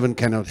angels in heaven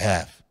cannot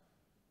have.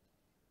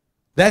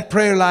 That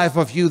prayer life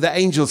of you, the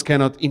angels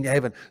cannot in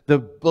heaven. The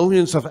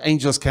billions of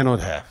angels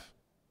cannot have.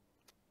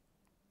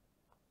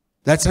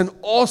 That's an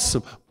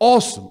awesome,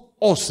 awesome,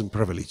 awesome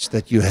privilege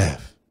that you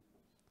have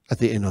at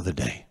the end of the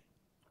day.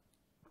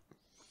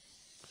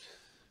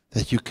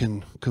 That you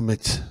can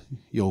commit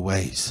your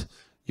ways,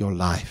 your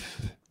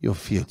life, your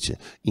future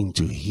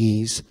into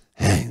His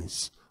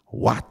hands.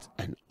 What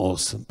an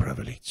awesome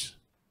privilege.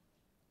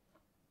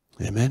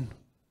 Amen.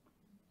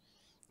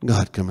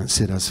 God, come and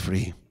set us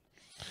free.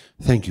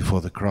 Thank you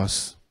for the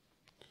cross.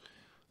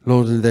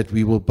 Lord, and that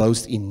we will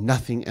boast in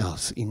nothing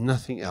else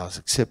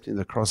except in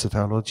the cross of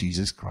our Lord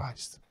Jesus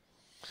Christ.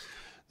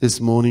 This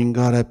morning,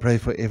 God, I pray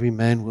for every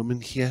man,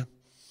 woman here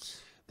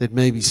that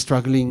may be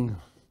struggling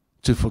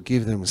to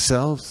forgive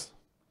themselves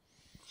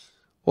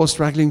or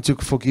struggling to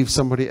forgive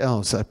somebody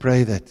else. I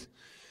pray that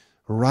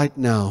right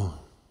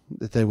now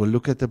that they will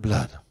look at the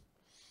blood.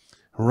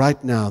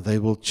 Right now they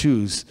will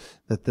choose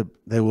that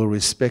they will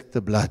respect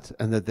the blood,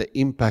 and that the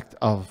impact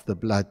of the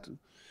blood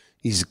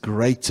is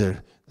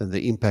greater than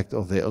the impact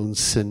of their own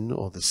sin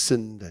or the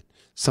sin that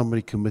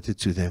somebody committed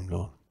to them,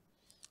 Lord.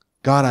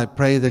 God, I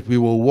pray that we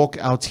will walk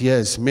out here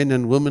as men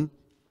and women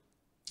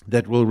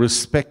that will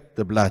respect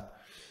the blood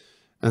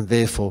and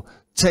therefore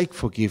take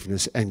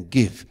forgiveness and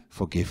give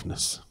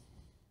forgiveness.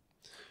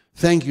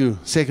 Thank you,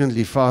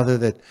 secondly, Father,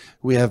 that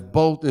we have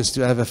boldness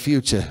to have a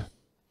future.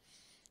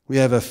 We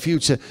have a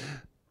future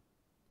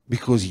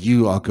because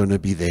you are going to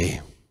be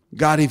there.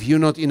 God, if you're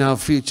not in our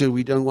future,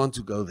 we don't want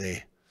to go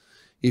there.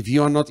 If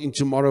you are not in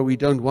tomorrow, we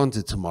don't want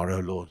it tomorrow,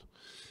 Lord.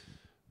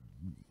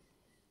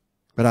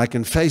 But I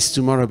can face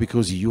tomorrow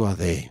because you are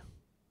there.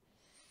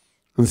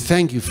 And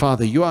thank you,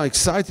 Father. You are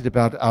excited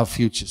about our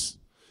futures.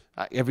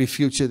 Every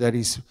future that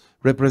is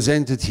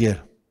represented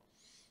here.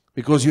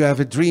 Because you have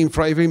a dream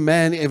for every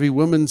man, every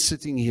woman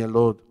sitting here,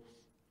 Lord.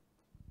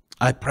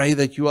 I pray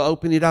that you will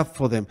open it up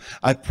for them.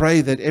 I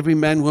pray that every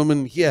man,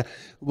 woman here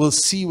will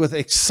see with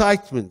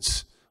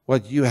excitement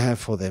what you have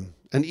for them.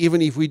 And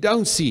even if we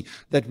don't see,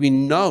 that we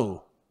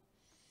know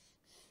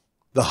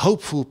the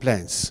hopeful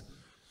plans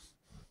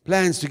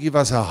to give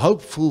us a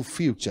hopeful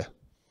future.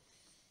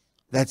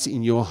 That's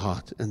in your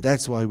heart. And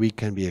that's why we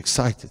can be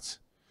excited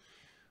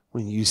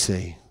when you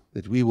say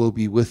that we will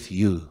be with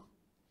you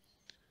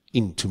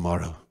in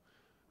tomorrow.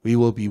 We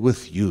will be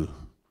with you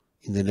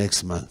in the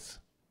next month.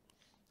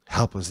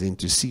 Help us then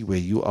to see where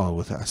you are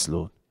with us,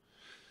 Lord.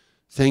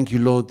 Thank you,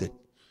 Lord, that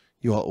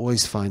you are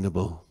always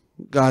findable.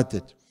 God,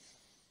 that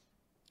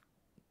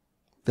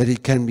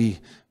it can be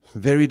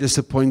very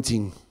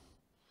disappointing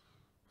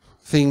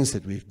things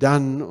that we've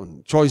done, or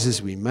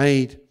choices we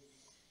made,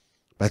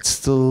 but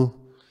still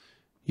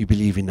you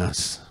believe in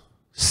us.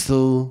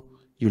 Still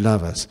you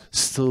love us.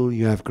 Still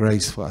you have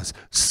grace for us.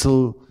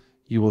 Still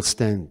you will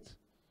stand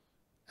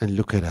and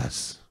look at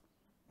us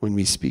when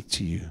we speak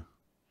to you.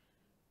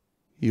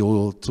 You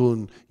will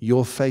turn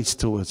your face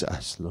towards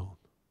us, Lord.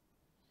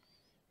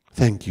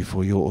 Thank you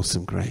for your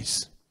awesome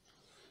grace,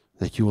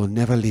 that you will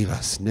never leave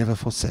us, never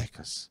forsake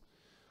us.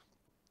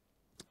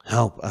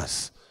 Help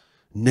us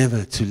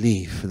never to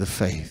leave the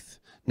faith,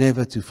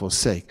 never to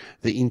forsake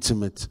the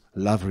intimate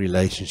love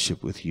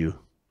relationship with you.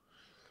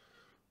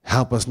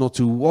 Help us not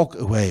to walk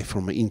away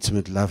from an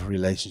intimate love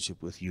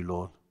relationship with you,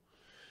 Lord.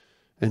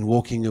 And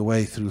walking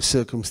away through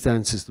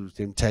circumstances, through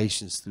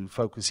temptations, through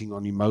focusing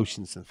on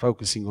emotions and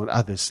focusing on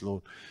others,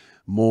 Lord,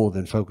 more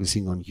than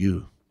focusing on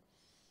you.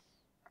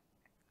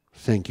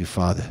 Thank you,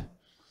 Father,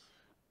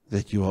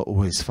 that you are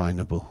always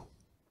findable.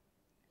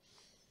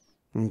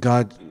 And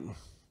God,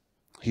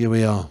 here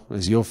we are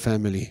as your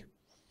family.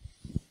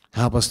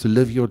 Help us to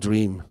live your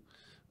dream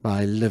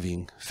by a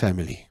living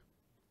family.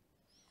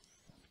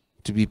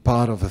 to be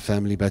part of a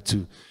family, but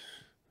to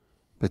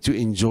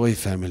enjoy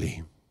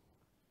family.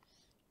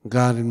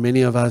 God, and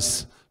many of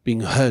us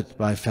being hurt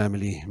by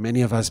family,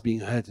 many of us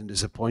being hurt and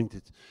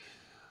disappointed,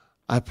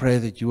 I pray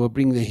that you will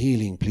bring the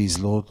healing, please,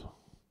 Lord.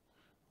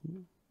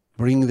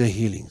 Bring the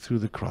healing through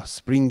the cross.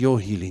 Bring your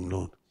healing,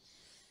 Lord,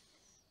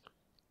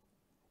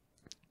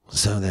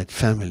 so that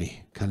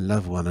family can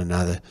love one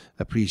another,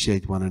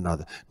 appreciate one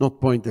another,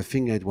 not point the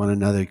finger at one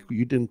another.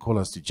 You didn't call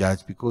us to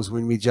judge, because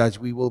when we judge,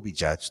 we will be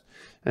judged,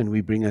 and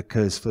we bring a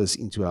curse first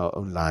into our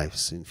own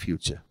lives in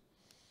future.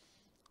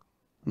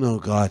 No,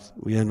 God,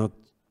 we are not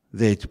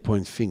there to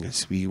point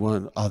fingers. We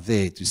are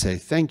there to say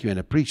thank you and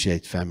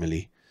appreciate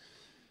family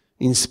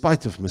in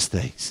spite of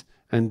mistakes.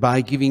 And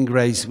by giving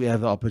grace, we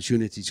have the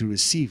opportunity to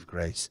receive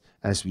grace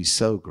as we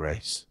sow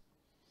grace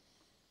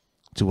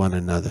to one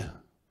another.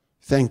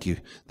 Thank you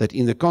that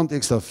in the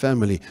context of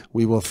family,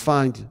 we will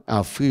find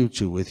our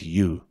future with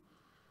you.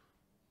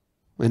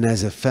 And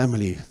as a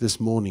family this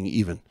morning,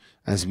 even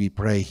as we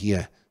pray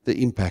here, the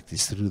impact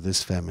is through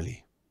this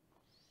family.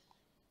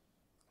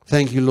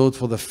 Thank you, Lord,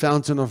 for the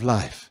fountain of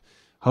life,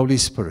 Holy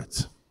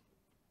Spirit.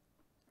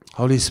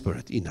 Holy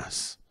Spirit in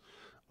us.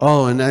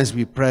 Oh, and as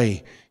we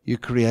pray, you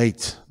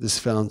create this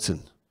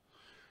fountain,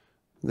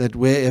 that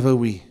wherever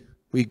we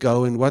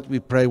go and what we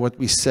pray, what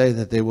we say,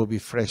 that there will be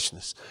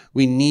freshness.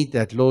 We need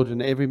that, Lord,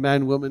 and every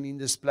man, woman in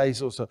this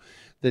place also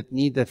that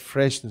need that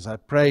freshness. I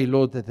pray,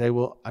 Lord, that they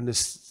will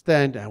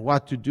understand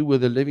what to do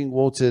with the living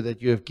water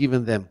that you have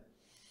given them.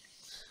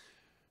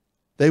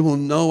 They will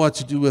know what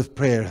to do with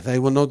prayer. They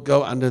will not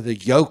go under the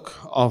yoke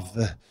of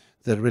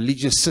the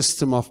religious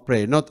system of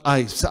prayer. Not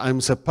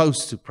I'm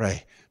supposed to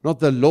pray. Not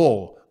the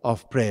law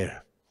of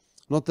prayer.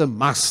 Not the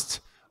must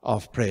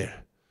of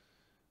prayer.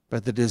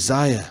 But the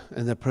desire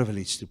and the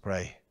privilege to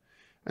pray.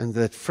 And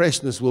that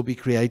freshness will be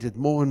created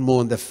more and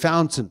more. And the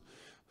fountain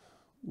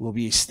will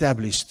be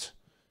established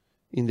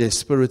in their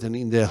spirit and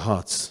in their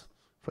hearts.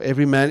 For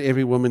every man,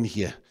 every woman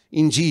here.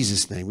 In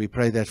Jesus' name, we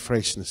pray that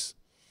freshness.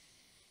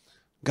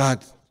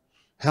 God,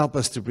 help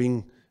us to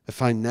bring a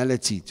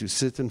finality to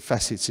certain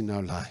facets in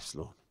our lives,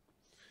 Lord.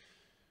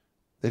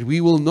 That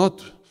we will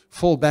not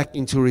fall back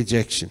into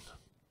rejection.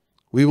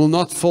 We will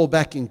not fall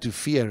back into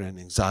fear and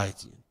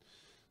anxiety and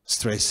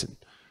stress.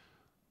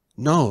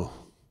 No.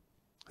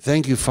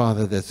 Thank you,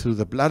 Father, that through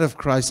the blood of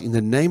Christ, in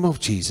the name of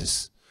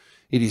Jesus,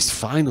 it is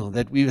final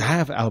that we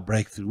have our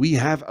breakthrough. We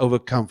have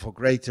overcome, for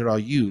greater are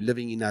you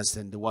living in us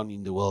than the one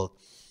in the world.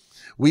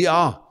 We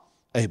are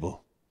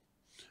able.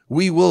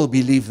 We will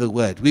believe the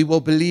word. We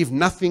will believe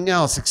nothing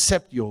else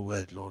except your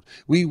word, Lord.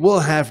 We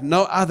will have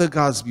no other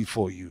gods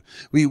before you.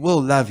 We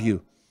will love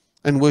you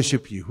and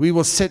worship you. We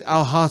will set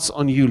our hearts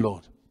on you,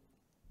 Lord.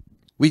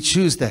 We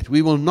choose that.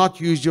 We will not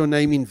use your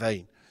name in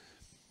vain.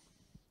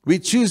 We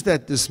choose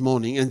that this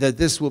morning, and that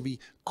this will be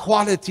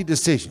quality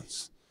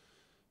decisions.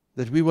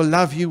 That we will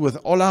love you with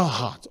all our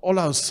heart, all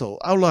our soul,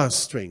 all our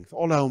strength,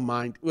 all our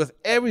mind, with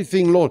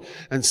everything, Lord.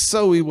 And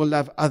so we will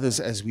love others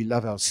as we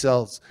love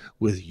ourselves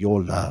with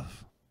your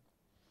love.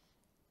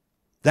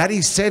 That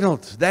is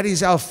settled. That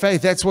is our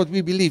faith. That's what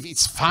we believe.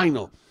 It's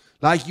final.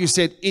 Like you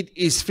said, it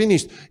is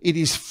finished. It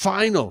is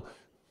final.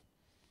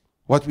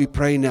 What we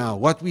pray now,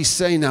 what we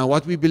say now,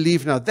 what we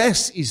believe now,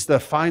 this is the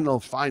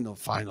final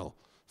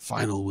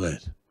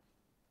word.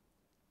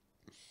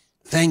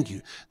 Thank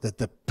you that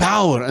the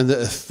power and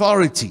the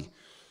authority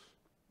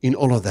in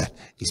all of that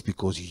is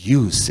because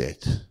you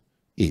said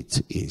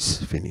it is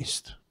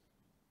finished.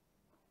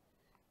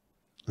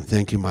 And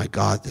thank you, my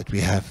God, that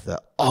we have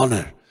the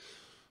honor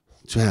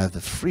to have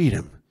the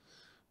freedom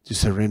to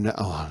surrender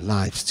our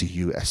lives to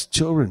you as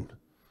children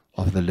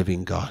of the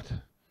living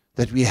God.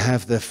 That we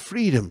have the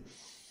freedom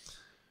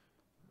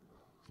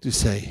to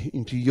say,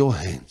 into your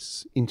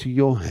hands, into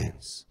your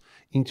hands,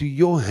 into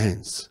your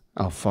hands,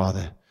 our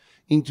Father,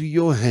 into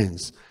your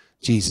hands,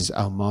 Jesus,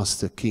 our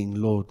Master, King,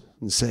 Lord,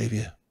 and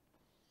Savior.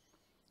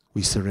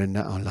 We surrender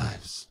our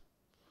lives.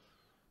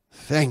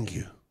 Thank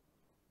you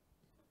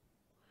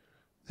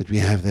that we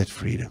have that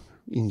freedom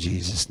in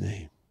Jesus'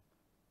 name.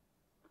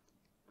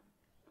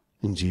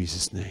 In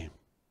Jesus' name.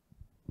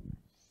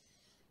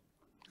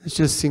 Let's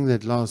just sing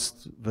that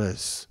last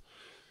verse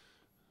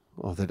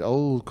of that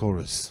old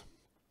chorus.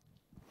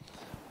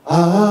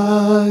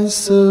 I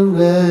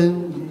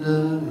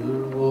surrender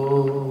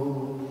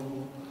all.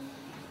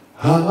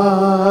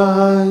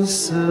 I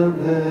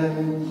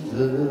surrender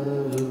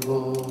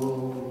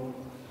all.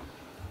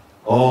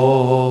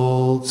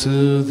 All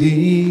to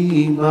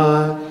thee,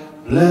 my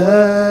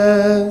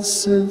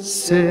blessed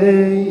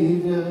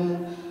Savior.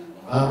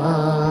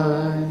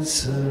 I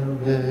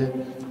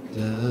surrender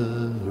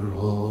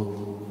all.